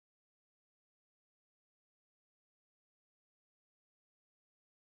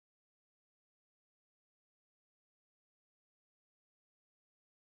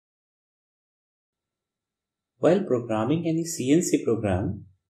While programming any CNC program,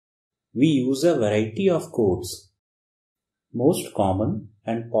 we use a variety of codes. Most common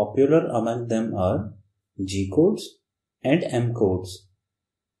and popular among them are G codes and M codes.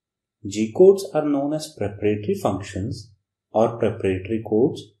 G codes are known as preparatory functions or preparatory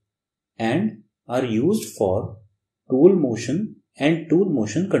codes and are used for tool motion and tool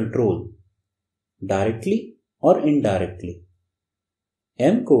motion control, directly or indirectly.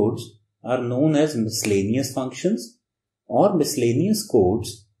 M codes are known as miscellaneous functions or miscellaneous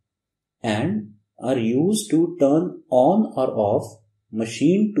codes and are used to turn on or off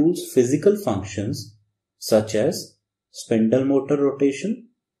machine tools' physical functions such as spindle motor rotation,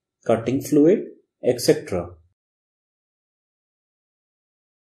 cutting fluid, etc.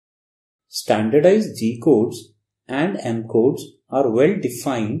 Standardized G codes and M codes are well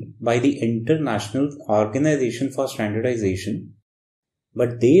defined by the International Organization for Standardization,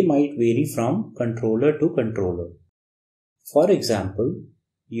 but they might vary from controller to controller. For example,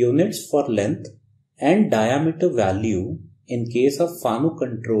 units for length and diameter value in case of Fanuc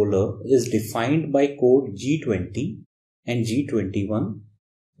controller is defined by code G20 and G21,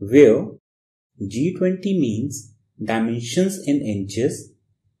 where G20 means dimensions in inches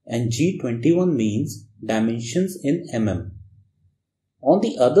and G21 means dimensions in mm. On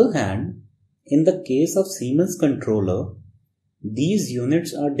the other hand, in the case of Siemens controller, these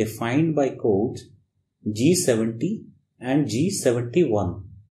units are defined by codes G70 and G71,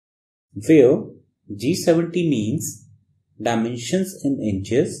 where G70 means dimensions in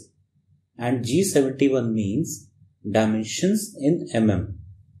inches and G71 means dimensions in mm.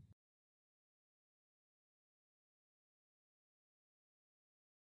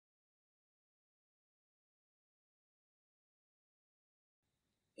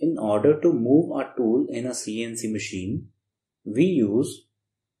 In order to move a tool in a CNC machine, we use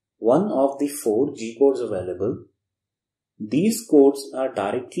one of the 4 G codes available. These codes are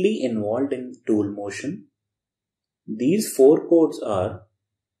directly involved in tool motion. These 4 codes are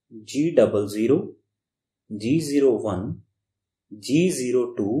G00, G01,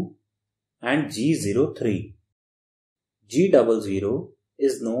 G02 and G03. G00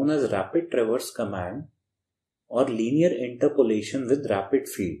 is known as rapid traverse command or linear interpolation with rapid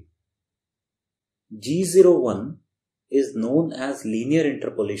feed. G01 is known as linear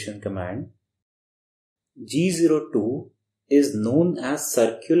interpolation command. G02 is known as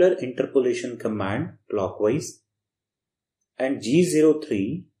circular interpolation command clockwise, and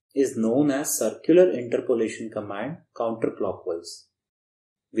G03 is known as circular interpolation command counterclockwise.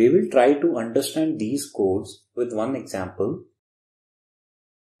 We will try to understand these codes with one example.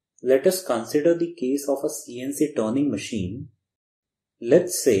 Let us consider the case of a CNC turning machine.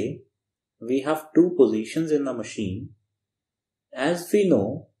 Let's say we have 2 positions in the machine. As we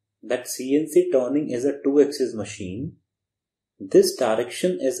know that CNC turning is a 2-axis machine, this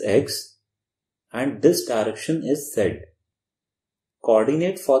direction is X and this direction is Z.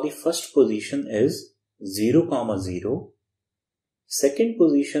 Coordinate for the first position is 0, 0. Second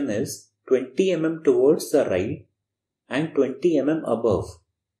position is 20 mm towards the right and 20 mm above.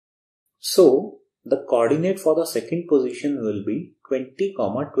 So, the coordinate for the second position will be 20,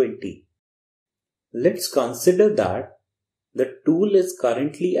 20. Let's consider that the tool is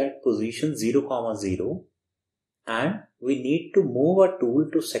currently at position 0, 0 and we need to move a tool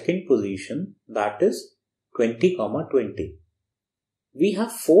to second position, that is 20, 20. We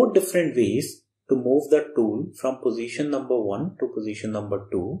have 4 different ways to move the tool from position number 1 to position number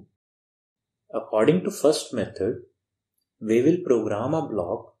 2. According to first method, we will program a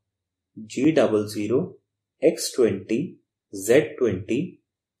block G00, X20, Z20,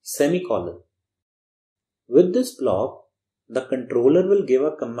 semicolon. With this block, the controller will give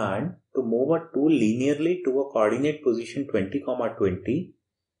a command to move a tool linearly to a coordinate position 20, 20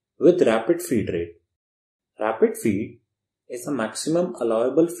 with rapid feed rate. Rapid feed is the maximum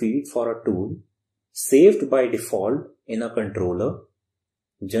allowable feed for a tool saved by default in a controller.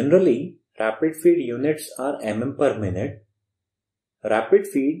 Generally, rapid feed units are mm per minute. Rapid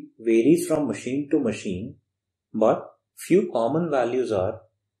feed varies from machine to machine, but few common values are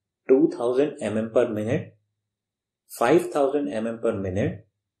 2000 mm per minute, 5000 mm per minute,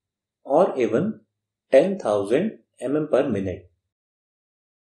 or even 10,000 mm per minute.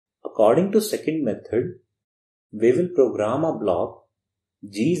 According to second method, we will program a block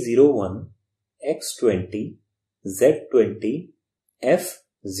G01, X20, Z20,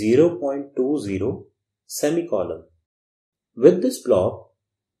 F0.20, semicolon. With this block,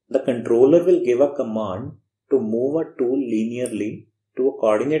 the controller will give a command to move a tool linearly to a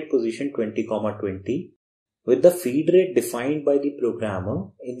coordinate position 20, 20 with the feed rate defined by the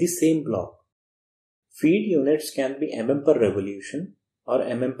programmer in the same block. Feed units can be mm per revolution or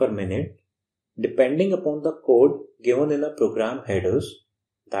mm per minute depending upon the code given in the program headers,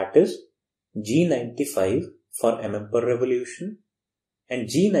 that is G95 for mm per revolution and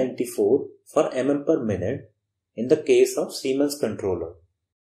G94 for mm per minute in the case of Siemens controller.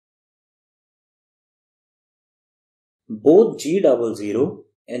 Both G00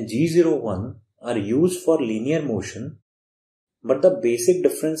 and G01 are used for linear motion, but the basic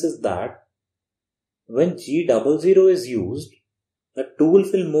difference is that when G00 is used, the tool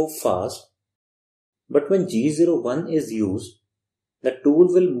will move fast, but when G01 is used, the tool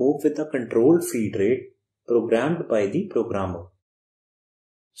will move with a controlled feed rate programmed by the programmer.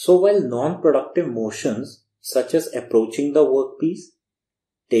 So while non-productive motions such as approaching the workpiece,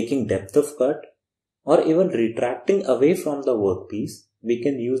 taking depth of cut, or even retracting away from the workpiece, we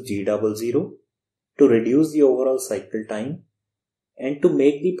can use G00 to reduce the overall cycle time and to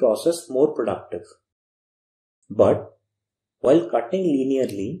make the process more productive. But while cutting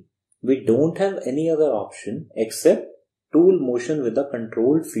linearly, we don't have any other option except tool motion with a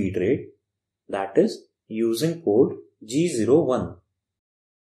controlled feed rate, that is using code G01.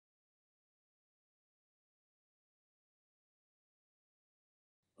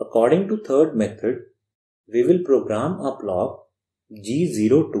 According to third method, we will program a block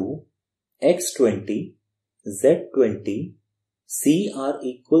G02, X20, Z20, CR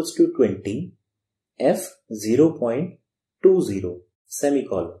equals to 20, F 0.20,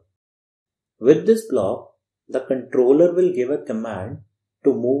 semicolon. With this block, the controller will give a command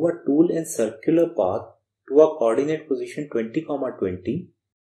to move a tool in circular path to a coordinate position 20, 20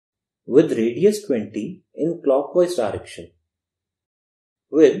 with radius 20 in clockwise direction,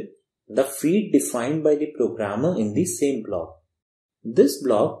 with the feed defined by the programmer in the same block. This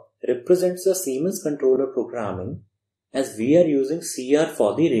block represents the Siemens controller programming as we are using CR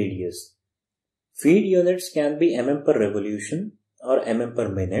for the radius. Feed units can be mm per revolution or mm per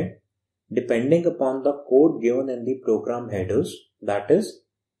minute depending upon the code given in the program headers, that is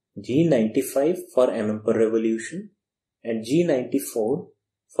G95 for mm per revolution and G94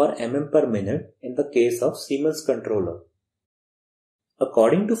 for mm per minute in the case of Siemens controller.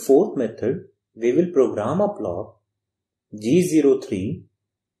 According to fourth method, we will program a block G03,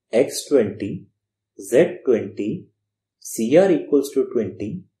 X20, Z20, CR equals to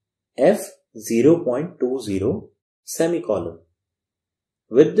 20, F 0.20, semicolon.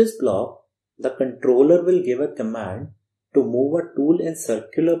 With this block, the controller will give a command to move a tool in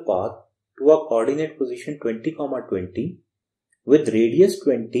circular path to a coordinate position 20, 20 with radius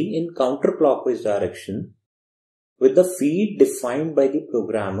 20 in counterclockwise direction with the feed defined by the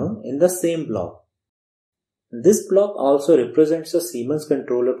programmer in the same block. This block also represents the Siemens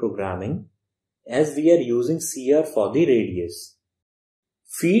controller programming as we are using CR for the radius.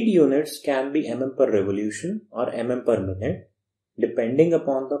 Feed units can be mm per revolution or mm per minute depending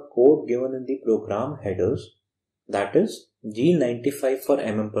upon the code given in the program headers, that is G95 for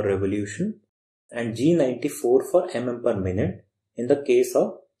mm per revolution and G94 for mm per minute in the case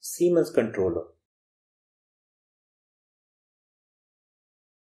of Siemens controller.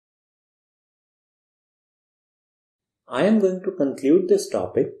 I am going to conclude this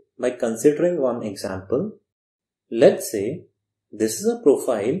topic by considering one example. Let's say this is a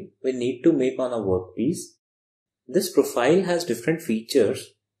profile we need to make on a workpiece. This profile has different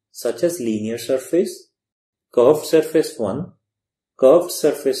features such as linear surface, curved surface 1, curved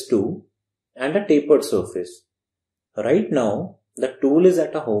surface 2, and a tapered surface. Right now, the tool is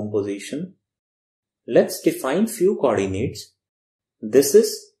at a home position. Let's define few coordinates. This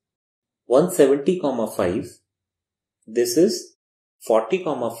is 170,5. This is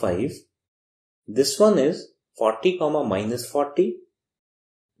 40,5. This one is 40, minus 40.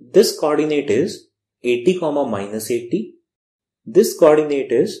 This coordinate is 80, minus 80. This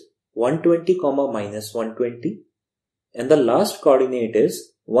coordinate is 120, minus 120. And the last coordinate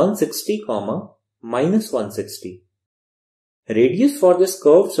is 160, minus 160. Radius for this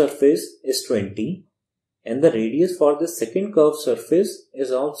curved surface is 20 and the radius for the second curved surface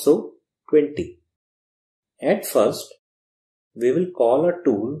is also 20. At first, we will call a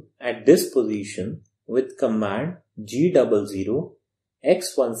tool at this position with command G00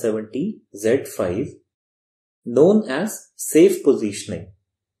 X170 Z5 known as safe positioning.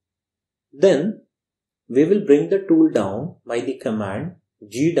 Then we will bring the tool down by the command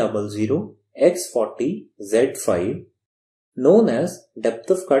G00 X40 Z5 known as depth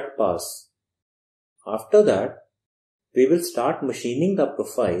of cut pass. After that, we will start machining the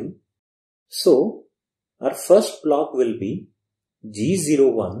profile. So, our first block will be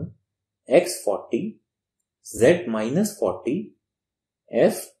G01 X40 Z-40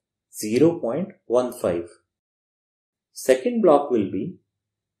 F 0.15. Second block will be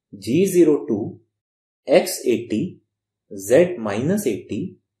G02 X80 Z minus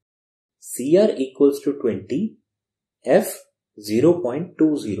 80 CR equals to 20 F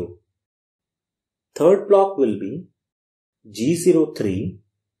 0.20. Third block will be G03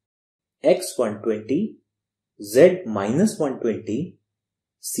 X120 Z minus 120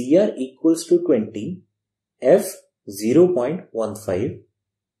 CR equals to 20 F 0.15,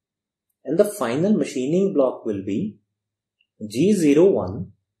 and the final machining block will be G01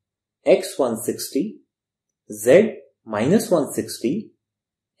 X160 Z minus 160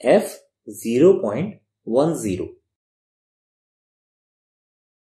 F 0.10.